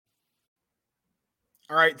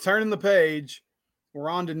All right, turning the page, we're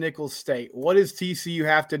on to Nicholls State. What does TCU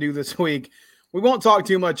have to do this week? We won't talk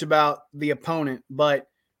too much about the opponent, but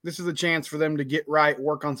this is a chance for them to get right,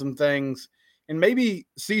 work on some things, and maybe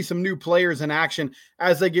see some new players in action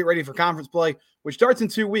as they get ready for conference play, which starts in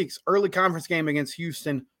 2 weeks. Early conference game against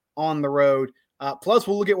Houston on the road. Plus,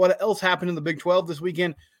 we'll look at what else happened in the Big 12 this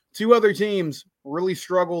weekend. 2 other teams really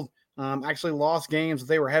struggled, actually lost games that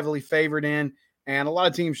they were heavily favored in, and a lot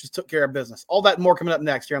of teams just took care of business. All that and more coming up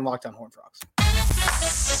next here on Locked On Horned Frogs.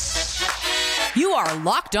 You are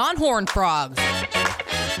Locked On Horned Frogs,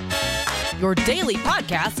 your daily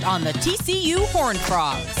podcast on the TCU Horned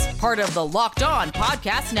Frogs, part of the Locked On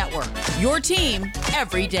Podcast Network, your team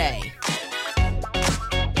every day.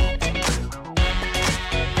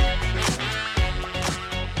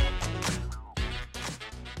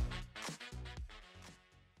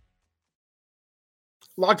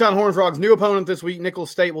 Locked On Horned Frogs, new opponent this week,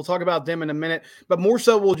 Nicholls State. We'll talk about them in a minute, but more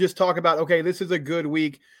so we'll just talk about, okay, this is a good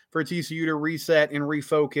week for TCU to reset and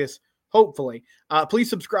refocus, hopefully.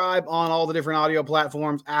 Please subscribe on all the different audio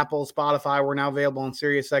platforms, Apple, Spotify. We're now available on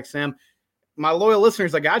SiriusXM. My loyal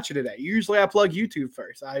listeners, I got you today. Usually I plug YouTube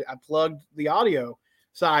first. I plugged the audio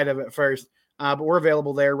side of it first, but we're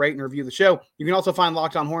available there. Rate and review the show. You can also find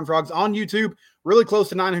Locked On Horned Frogs on YouTube, really close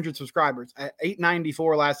to 900 subscribers, at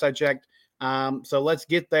 894 last I checked. So let's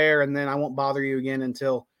get there, and then I won't bother you again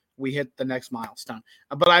until we hit the next milestone.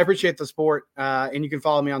 But I appreciate the support, and you can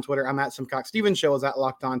follow me on Twitter. I'm at Simcox. Steven Show is at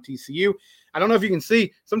Locked On TCU. I don't know if you can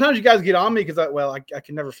see. Sometimes you guys get on me because I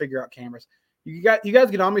can never figure out cameras. You guys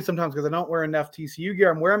get on me sometimes because I don't wear enough TCU gear.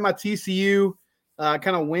 I'm wearing my TCU kind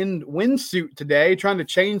of windsuit today, trying to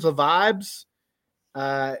change the vibes,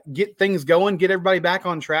 get things going, get everybody back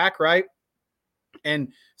on track, right?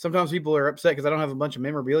 And sometimes people are upset because I don't have a bunch of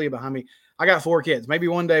memorabilia behind me. I got 4 kids. Maybe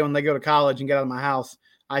one day when they go to college and get out of my house,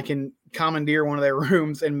 I can commandeer one of their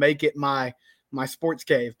rooms and make it my sports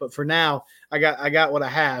cave. But for now, I got what I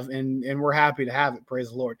have, and we're happy to have it. Praise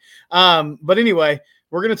the Lord. But anyway,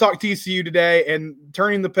 we're going to talk TCU today and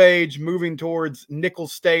turning the page, moving towards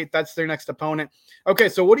Nicholls State. That's their next opponent. Okay,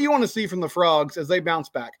 so what do you want to see from the Frogs as they bounce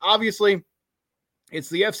back? Obviously, it's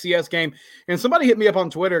the FCS game. And somebody hit me up on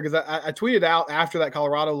Twitter because I tweeted out after that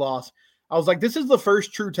Colorado loss. I was like, this is the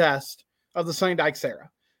first true test of the Sonny Dykes era.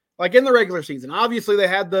 Like in the regular season, obviously they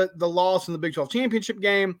had the loss in the Big 12 championship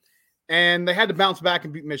game, and they had to bounce back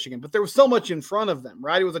and beat Michigan. But there was so much in front of them,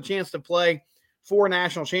 right? It was a chance to play for a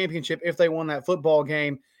national championship if they won that football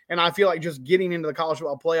game. And I feel like just getting into the college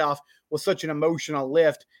football playoff was such an emotional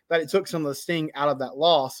lift that it took some of the sting out of that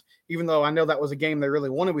loss, even though I know that was a game they really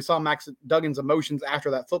wanted. We saw Max Duggan's emotions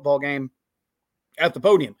after that football game at the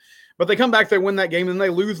podium. But they come back, they win that game, and they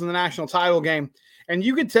lose in the national title game. And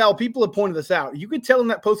you could tell, people have pointed this out, you could tell in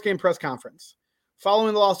that post-game press conference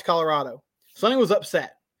following the loss to Colorado, Sonny was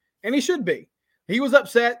upset, and he should be. He was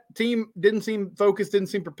upset. Team didn't seem focused, didn't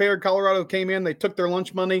seem prepared. Colorado came in, they took their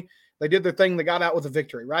lunch money, they did their thing, they got out with a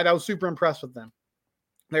victory, right? I was super impressed with them.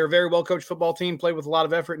 They were a very well-coached football team, played with a lot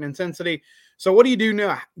of effort and intensity. So what do you do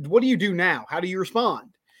now? What do you do now? How do you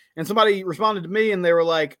respond? And somebody responded to me, and they were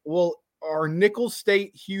like, well, are Nicholls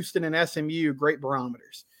State, Houston, and SMU great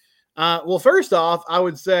barometers? Well, first off, I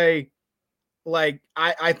would say, like,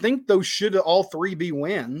 I think those should all 3 be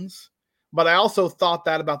wins, but I also thought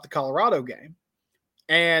that about the Colorado game.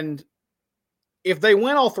 And if they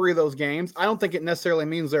win all 3 of those games, I don't think it necessarily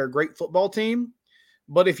means they're a great football team.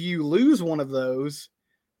 But if you lose one of those,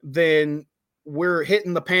 then we're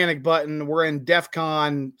hitting the panic button. We're in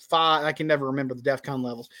DEFCON 5. I can never remember the DEFCON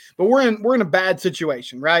levels, but we're in a bad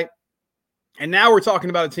situation, right? And now we're talking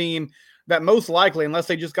about a team that most likely, unless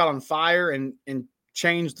they just got on fire and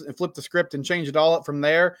changed and flipped the script and changed it all up from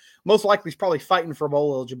there, most likely is probably fighting for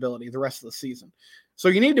bowl eligibility the rest of the season. So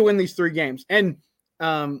you need to win these 3 games. And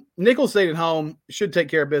Nicholls State at home should take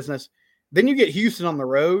care of business. Then you get Houston on the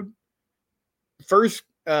road. First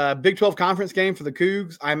Big 12 conference game for the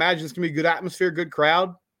Cougs. I imagine it's going to be a good atmosphere, good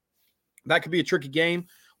crowd. That could be a tricky game.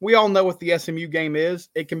 We all know what the SMU game is.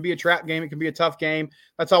 It can be a trap game. It can be a tough game.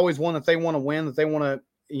 That's always one that they want to win, that they want to,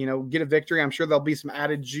 get a victory. I'm sure there'll be some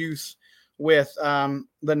added juice with the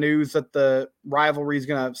news that the rivalry is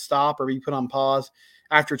going to stop or be put on pause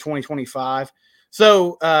after 2025.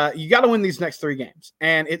 So you got to win these next 3 games.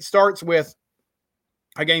 And it starts with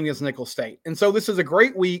a game against Nicholls State. And so this is a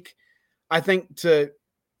great week, I think, to,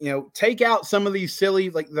 take out some of these silly,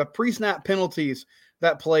 like the pre-snap penalties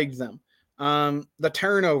that plagued them. The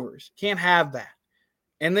turnovers, can't have that.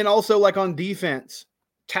 And then also, like, on defense,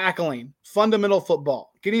 tackling, fundamental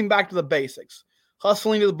football, getting back to the basics,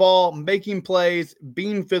 hustling to the ball, making plays,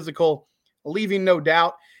 being physical, leaving no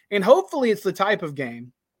doubt. And hopefully it's the type of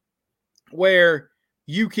game where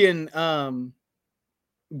you can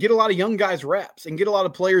get a lot of young guys reps and get a lot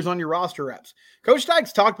of players on your roster reps. Coach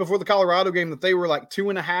Dykes talked before the Colorado game that they were like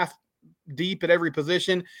 2.5 deep at every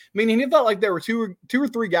position, meaning he felt like there were two or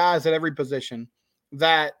three guys at every position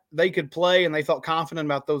that they could play, and they felt confident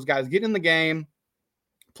about those guys getting in the game,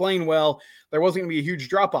 playing well. There wasn't going to be a huge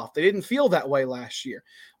drop-off. They didn't feel that way last year.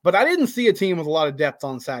 But I didn't see a team with a lot of depth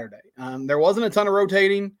on Saturday. There wasn't a ton of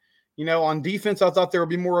rotating. On defense, I thought there would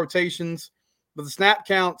be more rotations. But the snap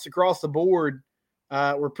counts across the board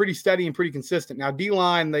were pretty steady and pretty consistent. Now,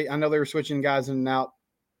 D-line, I know they were switching guys in and out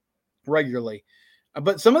regularly.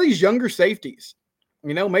 But some of these younger safeties,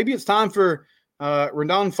 maybe it's time for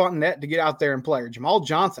Rondon Fontenette to get out there and play, or Jamal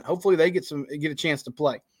Johnson. Hopefully they get a chance to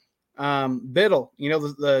play. Biddle,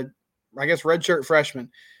 the I guess redshirt freshman,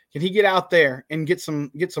 can he get out there and get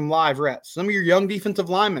some live reps? Some of your young defensive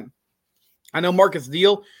linemen. I know Marcus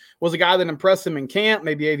Deal was a guy that impressed him in camp.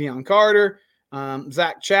 Maybe Avion Carter,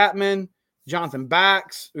 Zach Chapman, Jonathan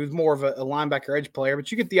Bax, who's more of a linebacker edge player.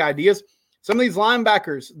 But you get the ideas. Some of these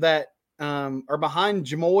linebackers that are behind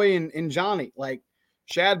Jamoy and Johnny, like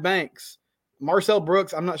Shad Banks, Marcel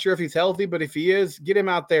Brooks. I'm not sure if he's healthy, but if he is, get him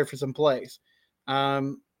out there for some plays.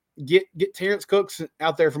 Get Terrence Cooks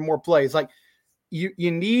out there for more plays. Like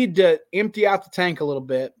you need to empty out the tank a little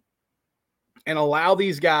bit and allow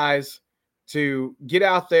these guys to get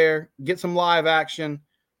out there, get some live action.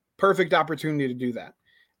 Perfect opportunity to do that.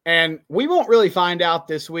 And we won't really find out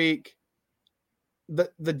this week.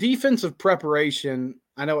 The defensive preparation,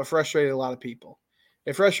 I know it frustrated a lot of people.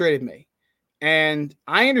 It frustrated me. And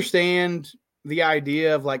I understand the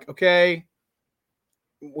idea of like, okay,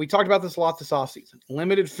 we talked about this a lot this offseason.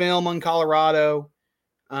 Limited film on Colorado.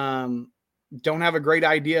 Don't have a great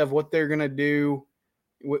idea of what they're going to do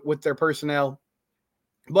with their personnel.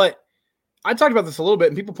 But I talked about this a little bit,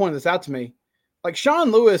 and people pointed this out to me. Like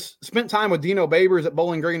Sean Lewis spent time with Dino Babers at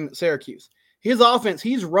Bowling Green at Syracuse. His offense,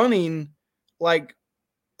 he's running like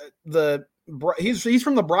he's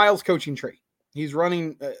from the Briles coaching tree. He's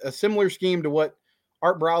running a similar scheme to what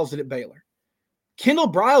Art Briles did at Baylor.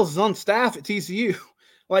 Kendall Briles is on staff at TCU.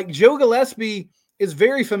 Like Joe Gillespie is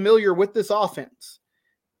very familiar with this offense.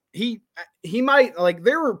 He might, like,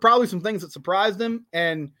 there were probably some things that surprised him,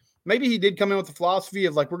 and maybe he did come in with the philosophy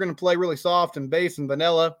of like, we're going to play really soft and base and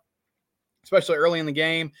vanilla, especially early in the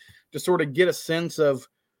game, to sort of get a sense of,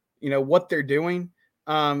 what they're doing.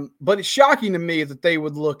 But it's shocking to me that they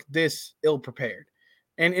would look this ill-prepared.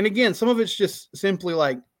 And again, some of it's just simply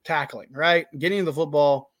like tackling, right? Getting the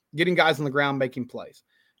football, getting guys on the ground, making plays.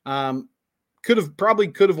 Could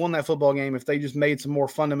have won that football game if they just made some more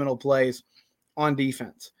fundamental plays on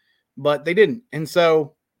defense, but they didn't. And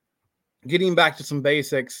so getting back to some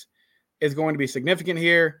basics is going to be significant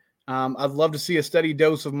here. I'd love to see a steady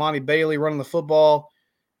dose of Monty Bailey running the football.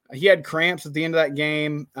 He had cramps at the end of that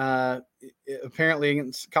game, apparently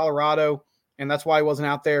against Colorado, and that's why he wasn't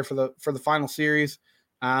out there for the final series.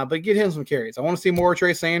 But get him some carries. I want to see more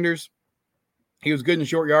Trey Sanders. He was good in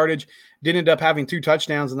short yardage. Did end up having 2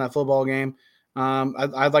 touchdowns in that football game.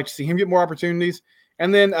 I'd like to see him get more opportunities.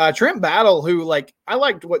 And then Trent Battle, who, like, I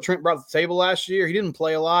liked what Trent brought to the table last year. He didn't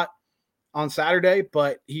play a lot on Saturday,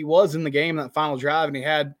 but he was in the game in that final drive, and he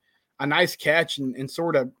had a nice catch and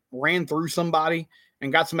sort of ran through somebody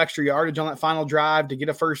and got some extra yardage on that final drive to get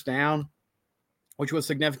a first down, which was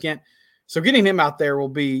significant. So getting him out there will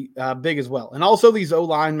be big as well. And also these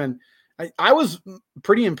O-linemen, I was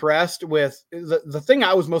pretty impressed with the thing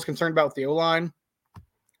I was most concerned about with the O-line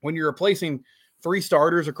when you're replacing 3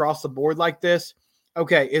 starters across the board like this.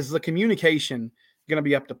 Okay, is the communication going to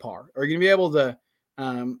be up to par? Are you going to be able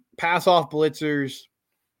to pass off blitzers,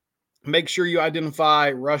 make sure you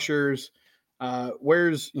identify rushers?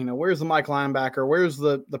 Where's the Mike linebacker? Where's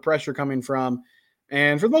the pressure coming from?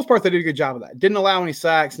 And for the most part, they did a good job of that. Didn't allow any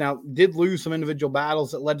sacks. Now, did lose some individual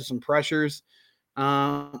battles that led to some pressures,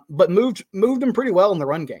 but moved them pretty well in the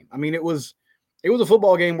run game. I mean, it was a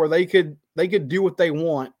football game where they could do what they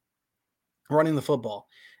want running the football.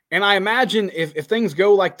 And I imagine if things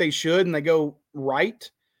go like they should and they go right,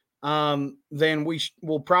 then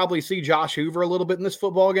we'll probably see Josh Hoover a little bit in this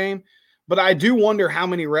football game. But I do wonder how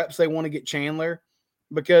many reps they want to get Chandler,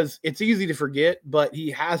 because it's easy to forget, but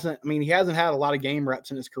he hasn't had a lot of game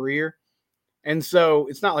reps in his career. And so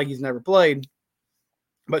it's not like he's never played.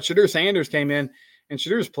 But Shadur Sanders came in, and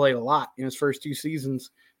Shadur's played a lot in his first 2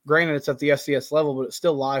 seasons. Granted, it's at the FCS level, but it's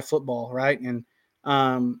still live football, right? And,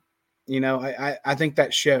 I think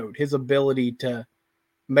that showed his ability to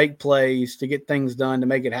make plays, to get things done, to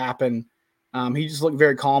make it happen. He just looked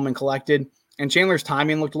very calm and collected. And Chandler's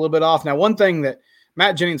timing looked a little bit off. Now, one thing that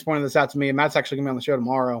Matt Jennings pointed this out to me, and Matt's actually going to be on the show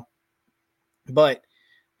tomorrow, but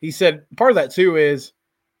he said part of that too is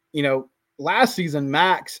last season,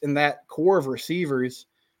 Max and that core of receivers,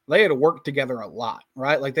 they had to work together a lot,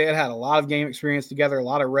 right? Like they had a lot of game experience together, a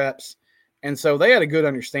lot of reps. And so they had a good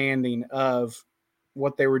understanding of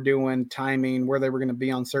what they were doing, timing, where they were going to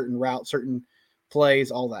be on certain routes, certain plays,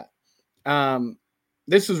 all that.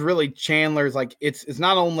 This was really Chandler's, like it's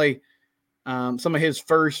not only some of his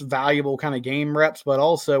first valuable kind of game reps, but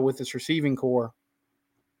also with this receiving core,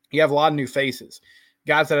 you have a lot of new faces,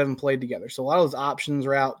 guys that haven't played together. So a lot of those options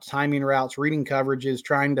routes, timing routes, reading coverages,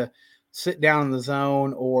 trying to sit down in the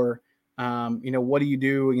zone or, what do you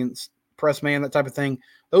do against press man, that type of thing.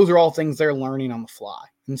 Those are all things they're learning on the fly.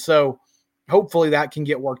 And so hopefully that can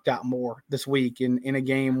get worked out more this week in a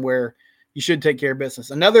game where you should take care of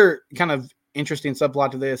business. Another kind of interesting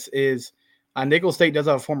subplot to this is Nicholls State does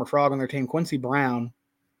have a former Frog on their team, Quincy Brown,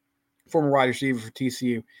 former wide receiver for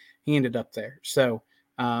TCU. He ended up there. So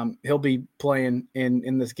he'll be playing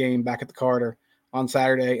in this game back at the Carter on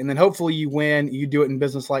Saturday. And then hopefully you win, you do it in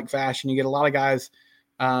business-like fashion. You get a lot of guys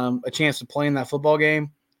a chance to play in that football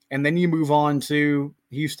game. And then you move on to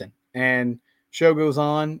Houston and show goes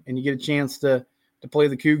on and you get a chance to play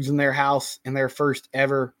the Cougs in their house in their first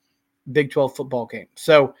ever Big 12 football game.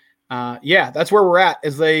 So, that's where we're at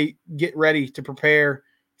as they get ready to prepare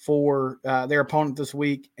for their opponent this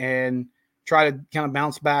week and try to kind of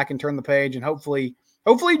bounce back and turn the page. And hopefully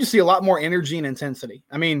you just see a lot more energy and intensity.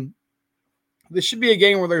 I mean, this should be a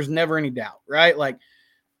game where there's never any doubt, right? Like,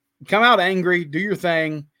 come out angry, do your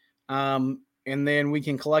thing, and then we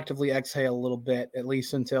can collectively exhale a little bit, at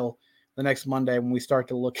least until the next Monday when we start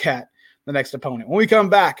to look at the next opponent. When we come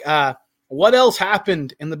back, what else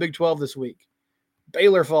happened in the Big 12 this week?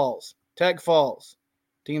 Baylor falls, Tech falls,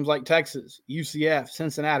 teams like Texas, UCF,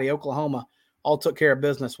 Cincinnati, Oklahoma all took care of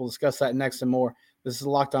business. We'll discuss that next and more. This is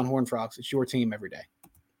Locked On Horned Frogs. It's your team every day.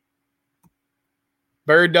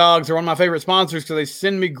 Bird Dogs are one of my favorite sponsors because they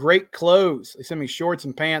send me great clothes. They send me shorts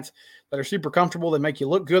and pants that are super comfortable. They make you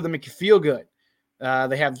look good. They make you feel good.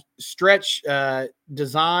 They have stretch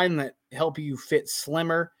design that help you fit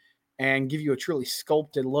slimmer and give you a truly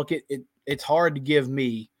sculpted look. It's hard to give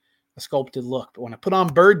me a sculpted look, but when I put on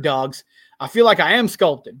Bird Dogs, I feel like I am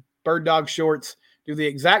sculpted. Bird Dog shorts do the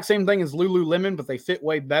exact same thing as Lululemon, but they fit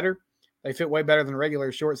way better. They fit way better than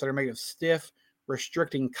regular shorts that are made of stiff,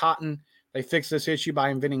 restricting cotton. They fix this issue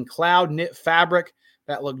by inventing cloud knit fabric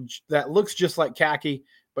that looks just like khaki,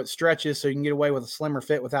 but stretches so you can get away with a slimmer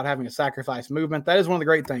fit without having to sacrifice movement. That is one of the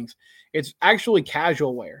great things. It's actually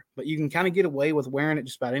casual wear, but you can kind of get away with wearing it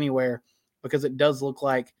just about anywhere because it does look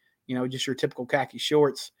like, just your typical khaki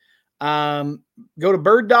shorts. Go to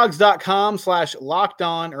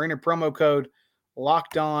birddogs.com/lockedon or enter promo code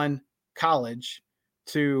LockedOnCollege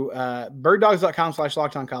to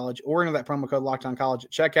birddogs.com/LockedOnCollege or enter that promo code LockedOnCollege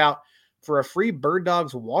at checkout for a free Bird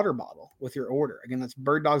Dogs water bottle with your order. Again, that's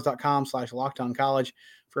birddogs.com/LockedOnCollege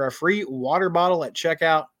for a free water bottle at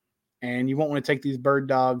checkout. And you won't want to take these Bird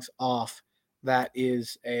Dogs off. That's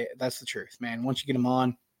the truth, man. Once you get them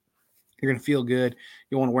on, you're going to feel good.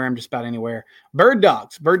 You want to wear them just about anywhere. Bird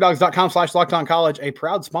Dogs, birddogs.com/LockedOnCollege, a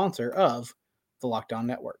proud sponsor of the Locked On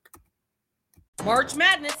Network. March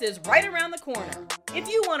Madness is right around the corner. If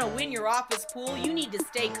you want to win your office pool, you need to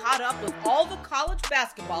stay caught up with all the college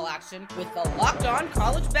basketball action with the Locked On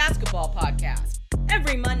College Basketball Podcast.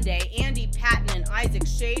 Every Monday, Andy Patton and Isaac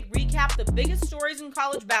Shade recap the biggest stories in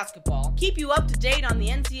college basketball, keep you up to date on the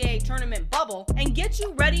NCAA tournament bubble, and get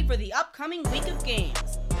you ready for the upcoming week of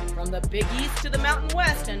games. From the Big East to the Mountain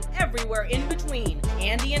West and everywhere in between,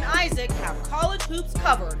 Andy and Isaac have college hoops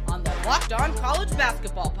covered on the Locked On College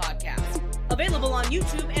Basketball Podcast. Available on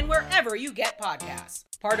YouTube and wherever you get podcasts.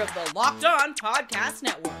 Part of the Locked On Podcast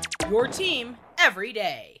Network. Your team every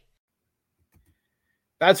day.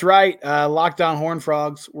 That's right. Locked On Horned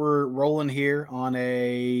Frogs. We're rolling here on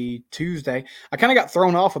a Tuesday. I kind of got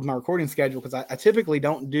thrown off with my recording schedule because I typically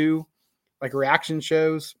don't do like reaction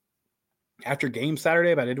shows after game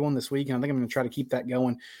Saturday, but I did one this week, and I think I'm going to try to keep that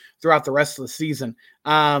going throughout the rest of the season.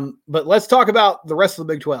 But let's talk about the rest of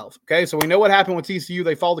the Big 12. Okay, so we know what happened with TCU.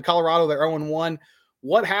 They fall to Colorado. They're 0-1.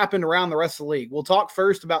 What happened around the rest of the league? We'll talk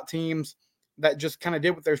first about teams that just kind of did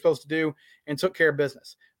what they're supposed to do and took care of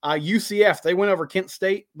business. UCF, they went over Kent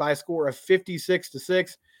State by a score of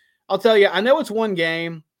 56-6. I'll tell you, I know it's one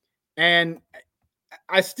game, and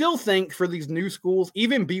I still think for these new schools,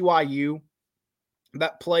 even BYU,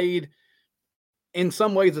 that played in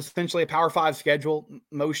some ways essentially a Power 5 schedule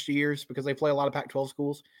most years because they play a lot of Pac-12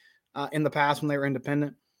 schools in the past when they were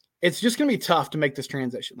independent. It's just going to be tough to make this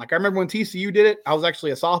transition. Like I remember when TCU did it, I was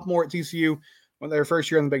actually a sophomore at TCU when they were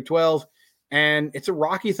first year in the Big 12, and it's a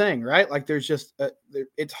rocky thing, right? Like there's just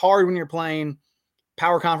it's hard when you're playing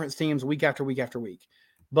power conference teams week after week after week.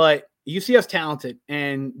 But UCF's talented,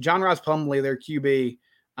 and John Ross Plumlee, their QB,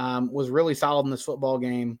 was really solid in this football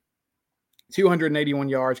game. 281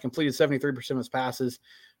 yards, completed 73% of his passes,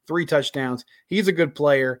 3 touchdowns. He's a good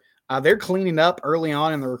player. They're cleaning up early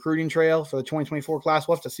on in the recruiting trail for the 2024 class.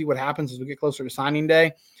 We'll have to see what happens as we get closer to signing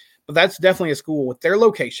day. But that's definitely a school with their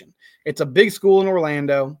location. It's a big school in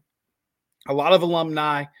Orlando, a lot of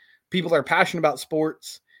alumni, people that are passionate about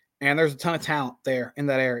sports, and there's a ton of talent there in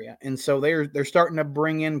that area. And so they're starting to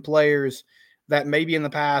bring in players that maybe in the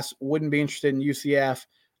past wouldn't be interested in UCF,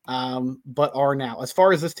 but are now. As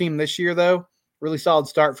far as this team this year, though, really solid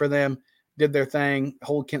start for them. Did their thing,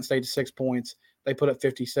 hold Kent State to 6 points. They put up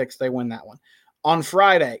 56. They win that one. On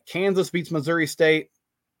Friday, Kansas beats Missouri State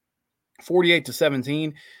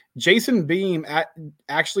 48-17. Jason Beam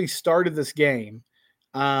actually started this game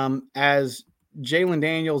as Jalen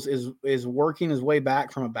Daniels is working his way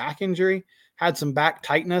back from a back injury, had some back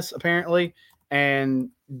tightness apparently, and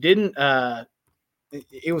didn't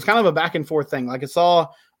it was kind of a back and forth thing. Like I saw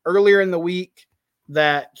earlier in the week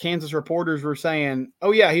that Kansas reporters were saying,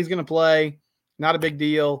 oh yeah, he's going to play, not a big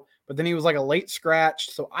deal. But then he was like a late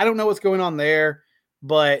scratch. So I don't know what's going on there,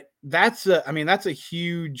 but that's a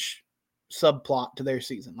huge subplot to their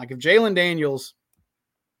season. Like if Jalen Daniels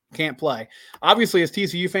can't play, obviously as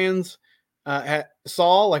TCU fans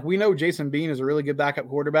saw, like we know Jason Bean is a really good backup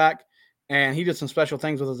quarterback, and he did some special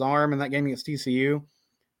things with his arm in that game against TCU.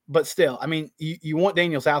 But still, I mean, you want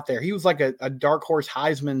Daniels out there. He was like a dark horse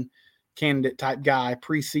Heisman candidate type guy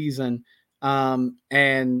preseason,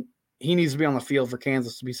 and he needs to be on the field for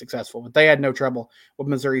Kansas to be successful. But they had no trouble with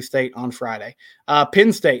Missouri State on Friday.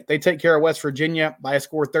 Penn State, they take care of West Virginia by a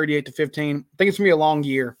score 38-15. I think it's going to be a long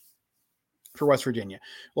year for West Virginia.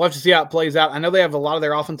 We'll have to see how it plays out. I know they have a lot of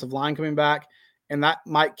their offensive line coming back, and that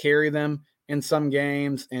might carry them in some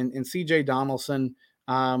games. And CJ Donaldson,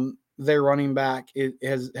 their running back,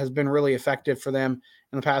 has been really effective for them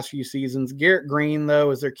in the past few seasons. Garrett Green, though,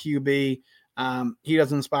 is their QB. He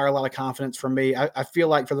doesn't inspire a lot of confidence from me. I feel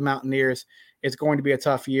like for the Mountaineers, it's going to be a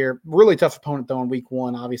tough year. Really tough opponent, though, in week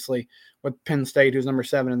 1, obviously, with Penn State, who's number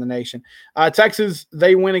 7 in the nation. Texas,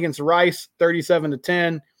 they win against Rice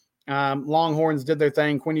 37-10. Longhorns did their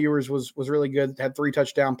thing. Quinn Ewers was really good, had 3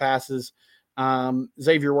 touchdown passes.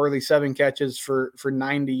 Xavier Worthy, 7 catches for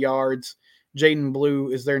 90 yards. Jaden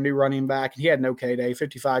Blue is their new running back. He had an okay day,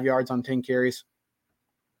 55 yards on 10 carries.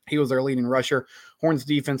 He was their leading rusher. Horns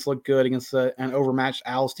defense looked good against an overmatched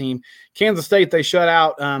Owls team. Kansas State, they shut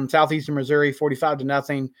out Southeastern Missouri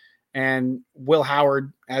 45-0. And Will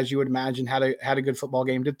Howard, as you would imagine, had a good football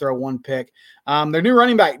game, did throw 1 pick. Their new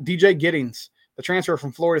running back, DJ Giddings, the transfer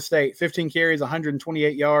from Florida State, 15 carries,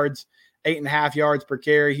 128 yards, 8.5 yards per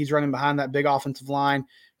carry. He's running behind that big offensive line.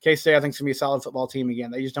 K-State, I think, is going to be a solid football team again.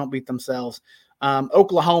 They just don't beat themselves.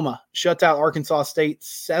 Oklahoma shuts out Arkansas State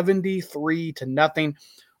 73-0.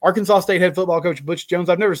 Arkansas State head football coach Butch Jones,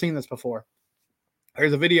 I've never seen this before.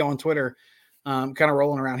 There's a video on Twitter kind of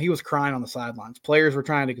rolling around. He was crying on the sidelines. Players were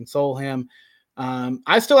trying to console him.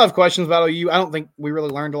 I still have questions about OU. I don't think we really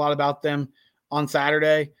learned a lot about them on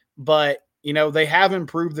Saturday, but, they have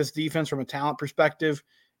improved this defense from a talent perspective.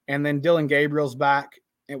 And then Dylan Gabriel's back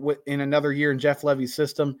in another year in Jeff Levy's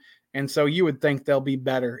system. And so you would think they'll be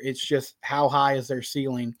better. It's just how high is their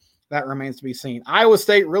ceiling? That remains to be seen. Iowa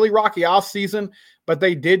State, really rocky offseason, but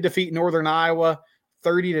they did defeat Northern Iowa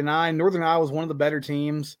 30-9. Northern Iowa was one of the better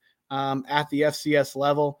teams at the FCS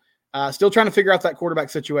level. Still trying to figure out that quarterback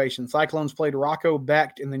situation. Cyclones played Rocco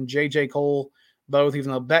Becht and then J.J. Cole both,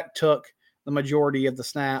 even though Becht took the majority of the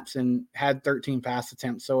snaps and had 13 pass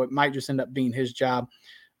attempts. So it might just end up being his job.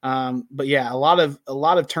 But yeah, a lot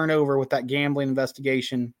of turnover with that gambling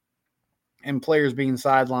investigation and players being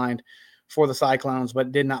sidelined for the Cyclones, but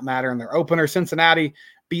it did not matter in their opener. Cincinnati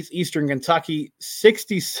beats Eastern Kentucky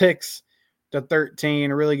 66-13.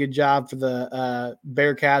 A really good job for the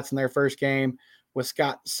Bearcats in their first game with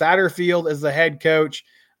Scott Satterfield as the head coach.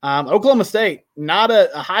 Oklahoma State, not a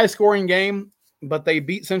high-scoring game, but they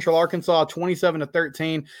beat Central Arkansas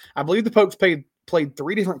 27-13. I believe the Pokes played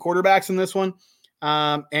 3 different quarterbacks in this one,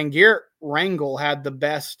 and Garrett Rangel had the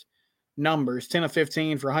best numbers, 10 of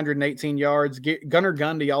 15 for 118 yards. Gunnar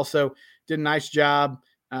Gundy also did a nice job,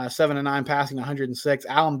 7 of 9 passing, 106.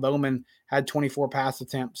 Alan Bowman had 24 pass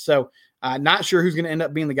attempts. So not sure who's going to end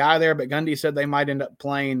up being the guy there, but Gundy said they might end up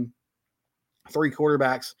playing 3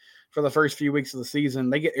 quarterbacks for the first few weeks of the season.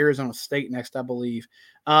 They get Arizona State next, I believe.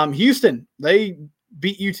 Houston, they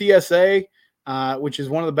beat UTSA, which is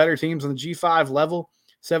one of the better teams on the G5 level,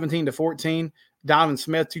 17-14. Donovan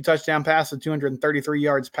Smith, 2 touchdown passes, 233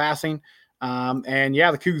 yards passing. And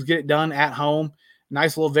yeah, the Cougs get it done at home.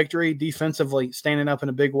 Nice little victory defensively, standing up in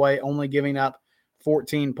a big way, only giving up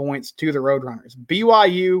 14 points to the Roadrunners.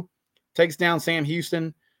 BYU takes down Sam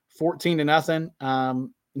Houston 14-0.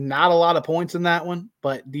 Not a lot of points in that one,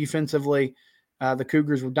 but defensively, the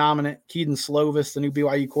Cougars were dominant. Keaton Slovis, the new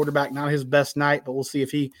BYU quarterback, not his best night, but we'll see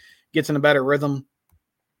if he gets in a better rhythm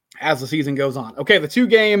as the season goes on. Okay, the two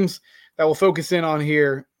games that we'll focus in on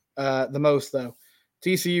here the most, though.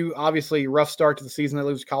 TCU, obviously, rough start to the season. They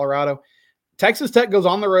lose to Colorado. Texas Tech goes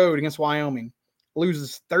on the road against Wyoming,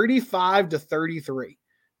 loses 35-33.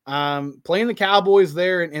 Playing the Cowboys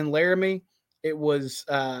there in Laramie, it was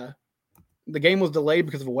the game was delayed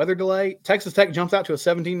because of a weather delay. Texas Tech jumps out to a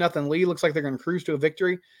 17-0 lead. Looks like they're going to cruise to a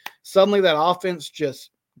victory. Suddenly, that offense just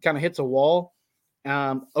kind of hits a wall.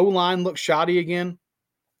 O-line looks shoddy again.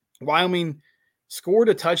 Wyoming scored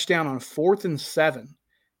a touchdown on 4th and 7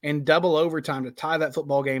 in double overtime to tie that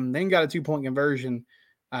football game, and then got a 2-point conversion.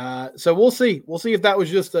 So we'll see. We'll see if that was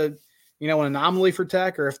just an anomaly for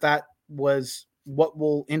Tech, or if that was what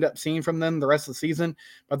we'll end up seeing from them the rest of the season.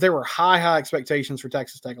 But there were high expectations for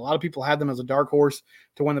Texas Tech. A lot of people had them as a dark horse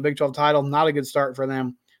to win the Big 12 title. Not a good start for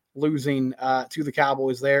them, losing to the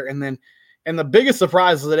Cowboys there. And the biggest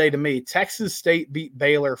surprise of the day to me, Texas State beat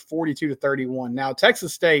Baylor 42-31. Now,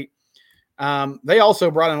 Texas State, they also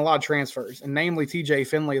brought in a lot of transfers, and namely TJ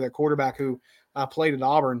Finley, their quarterback, who played at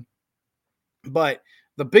Auburn. But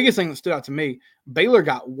the biggest thing that stood out to me, Baylor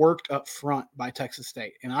got worked up front by Texas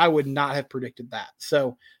State, and I would not have predicted that.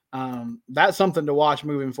 So that's something to watch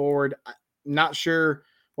moving forward. Not sure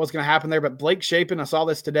what's going to happen there, but Blake Shapen, I saw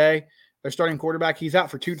this today, their starting quarterback, he's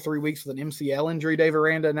out for 2 to 3 weeks with an MCL injury. Dave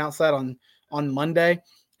Aranda announced that on Monday.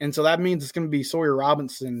 And so that means it's going to be Sawyer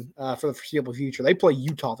Robinson for the foreseeable future. They play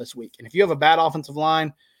Utah this week. And if you have a bad offensive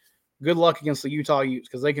line, good luck against the Utah Utes,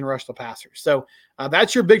 because they can rush the passers. So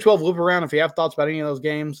that's your Big 12 loop around. If you have thoughts about any of those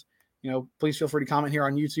games, please feel free to comment here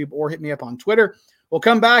on YouTube or hit me up on Twitter. We'll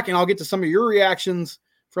come back and I'll get to some of your reactions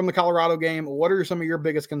from the Colorado game. What are some of your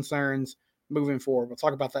biggest concerns moving forward? We'll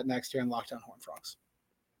talk about that next here on Locked On Horned Frogs.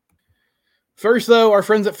 First, though, our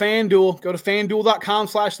friends at FanDuel. Go to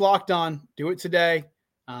FanDuel.com/lockedon. Do it today.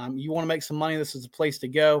 You want to make some money, this is a place to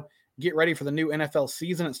go. Get ready for the new NFL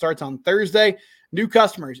season. It starts on Thursday. New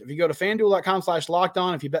customers, if you go to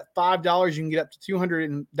FanDuel.com/lockedon, if you bet $5, you can get up to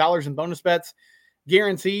 $200 in bonus bets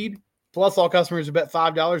guaranteed. Plus, all customers who bet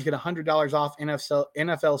 $5 get $100 off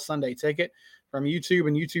NFL Sunday ticket from YouTube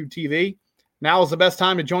and YouTube TV. Now is the best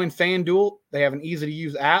time to join FanDuel. They have an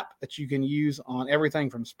easy-to-use app that you can use on everything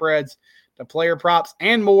from spreads to player props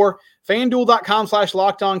and more.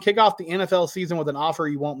 FanDuel.com/lockedon. Kick off the NFL season with an offer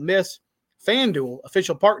you won't miss. FanDuel,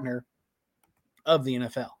 official partner of the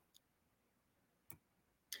NFL.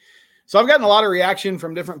 So I've gotten a lot of reaction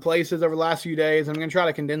from different places over the last few days. I'm going to try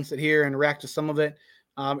to condense it here and react to some of it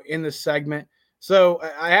in this segment. So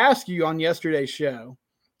I asked you on yesterday's show,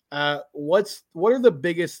 what are the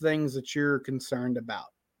biggest things that you're concerned about?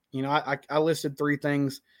 I listed 3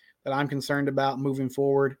 things that I'm concerned about moving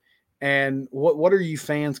forward. And what are you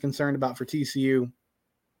fans concerned about for TCU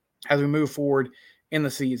as we move forward in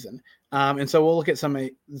the season? And so we'll look at some of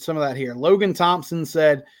that here. Logan Thompson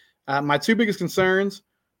said, my 2 biggest concerns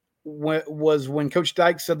was when Coach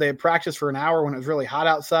Dykes said they had practiced for an hour when it was really hot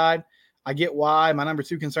outside. I get why. My number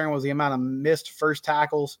 2 concern was the amount of missed first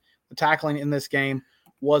tackles. The tackling in this game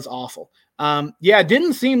was awful. It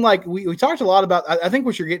didn't seem like we talked a lot about, I think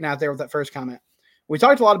what you're getting at there with that first comment, we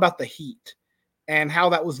talked a lot about the heat and how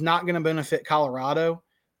that was not going to benefit Colorado.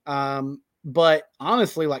 But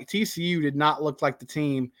honestly, like TCU did not look like the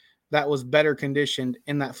team that was better conditioned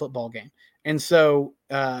in that football game. And so,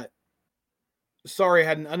 sorry, I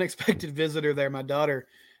had an unexpected visitor there. My daughter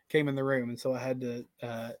came in the room, and so I had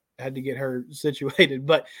to get her situated.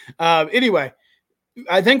 But anyway,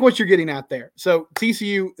 I think what you're getting at there. So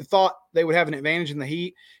TCU thought they would have an advantage in the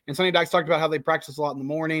heat, and Sonny Dykes talked about how they practiced a lot in the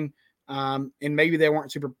morning, and maybe they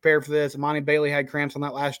weren't super prepared for this. Imani Bailey had cramps on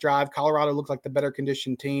that last drive. Colorado looked like the better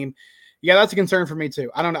conditioned team. Yeah, that's a concern for me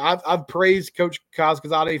too. I don't know. I've praised Coach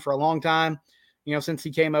Kazkazade for a long time, since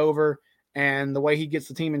he came over and the way he gets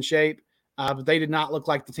the team in shape. But they did not look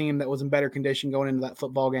like the team that was in better condition going into that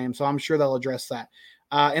football game. So I'm sure they'll address that.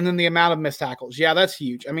 And then the amount of missed tackles. Yeah, that's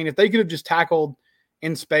huge. I mean, if they could have just tackled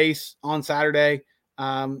in space on Saturday,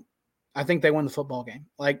 I think they won the football game.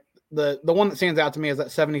 Like the one that stands out to me is that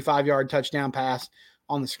 75-yard touchdown pass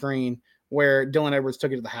on the screen where Dylan Edwards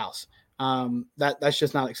took it to the house. That's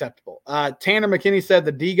just not acceptable. Tanner McKinney said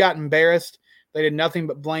the D got embarrassed. They did nothing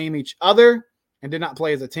but blame each other and did not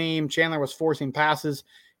play as a team. Chandler was forcing passes,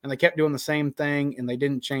 and they kept doing the same thing, and they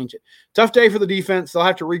didn't change it. Tough day for the defense. They'll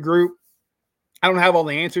have to regroup. I don't have all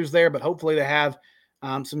the answers there, but hopefully they have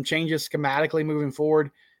some changes schematically moving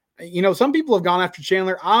forward. Some people have gone after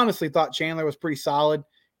Chandler. I honestly thought Chandler was pretty solid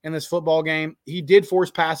in this football game. He did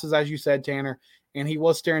force passes, as you said, Tanner, and he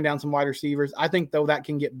was staring down some wide receivers. I think, though, that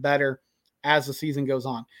can get better as the season goes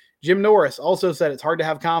on. Jim Norris also said it's hard to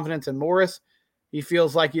have confidence in Morris. He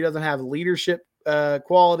feels like he doesn't have leadership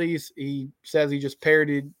qualities. He says he just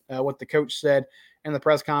parroted what the coach said in the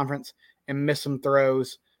press conference and missed some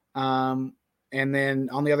throws. And then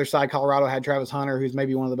on the other side, Colorado had Travis Hunter, who's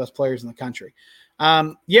maybe one of the best players in the country.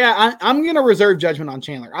 I'm going to reserve judgment on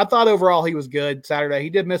Chandler. I thought overall he was good Saturday. He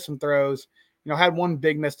did miss some throws. Had one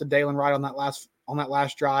big miss to Dalen Wright on that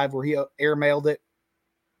last drive where he airmailed it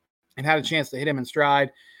and had a chance to hit him in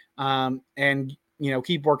stride and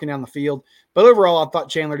keep working down the field. But overall, I thought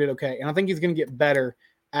Chandler did okay, and I think he's going to get better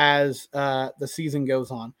as the season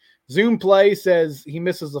goes on. Zoom Play says he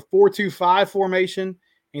misses the 4-2-5 formation, and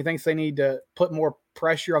he thinks they need to put more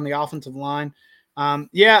pressure on the offensive line. I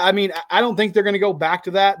don't think they're going to go back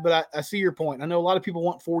to that, but I see your point. I know a lot of people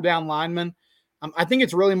want 4-down linemen. I think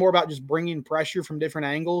it's really more about just bringing pressure from different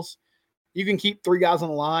angles. You can keep 3 guys on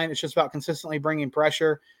the line. It's just about consistently bringing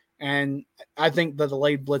pressure, and I think the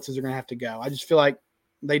delayed blitzes are going to have to go. I just feel like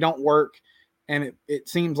they don't work, and it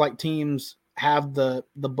seems like teams have the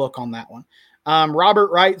book on that one.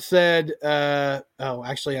 Robert Wright said, I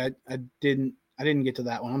didn't get to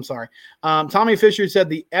that one. I'm sorry. Tommy Fisher said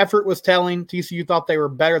the effort was telling. TCU thought they were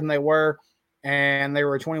better than they were, and they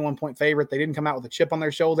were a 21-point favorite. They didn't come out with a chip on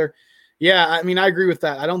their shoulder. Yeah, I agree with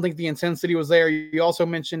that. I don't think the intensity was there. You also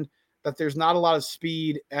mentioned that there's not a lot of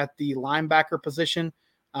speed at the linebacker position,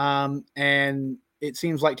 and it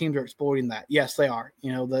seems like teams are exploiting that. Yes, they are.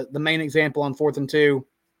 The main example on 4th and 2,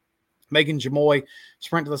 making Jamoy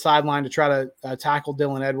sprint to the sideline to try to tackle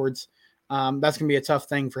Dylan Edwards. That's going to be a tough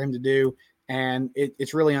thing for him to do. And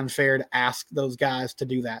it's really unfair to ask those guys to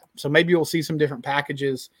do that. So maybe we'll see some different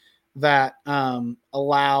packages that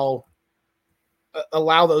allow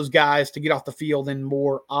those guys to get off the field in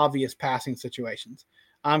more obvious passing situations.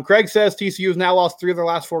 Craig says TCU has now lost 3 of their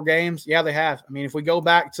last 4 games. Yeah, they have. If we go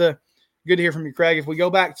back to – good to hear from you, Craig. If we go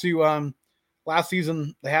back to last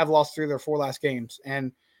season, they have lost 3 of their 4 last games.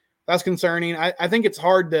 And that's concerning. I think it's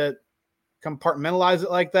hard to compartmentalize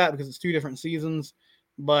it like that because it's 2 different seasons.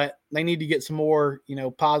 But they need to get some more,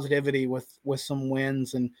 positivity with some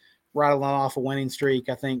wins and rattle off a winning streak,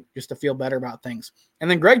 I think, just to feel better about things.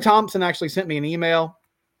 And then Greg Thompson actually sent me an email.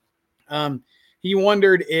 He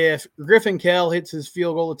wondered if Griffin Kell hits his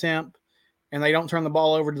field goal attempt and they don't turn the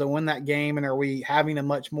ball over to win that game, and are we having a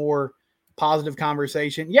much more positive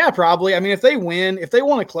conversation? Yeah, probably. If they win, if they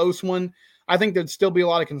won a close one, I think there'd still be a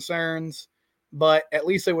lot of concerns, but at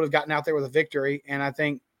least they would have gotten out there with a victory. And I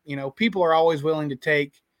think, people are always willing to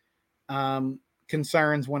take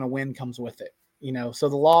concerns when a win comes with it, so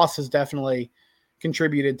the loss has definitely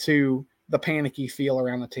contributed to the panicky feel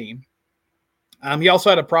around the team. He also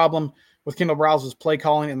had a problem with Kendall Browse's play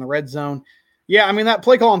calling in the red zone. Yeah, that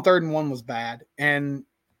play call on 3rd and 1 was bad, and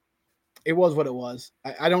it was what it was.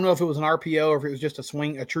 I don't know if it was an RPO or if it was just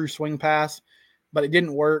a true swing pass, but it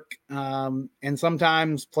didn't work. And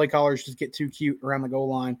sometimes play callers just get too cute around the goal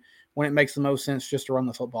line when it makes the most sense just to run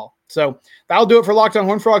the football. So that'll do it for Locked On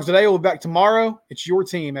Horned Frogs today. We'll be back tomorrow. It's your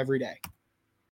team every day.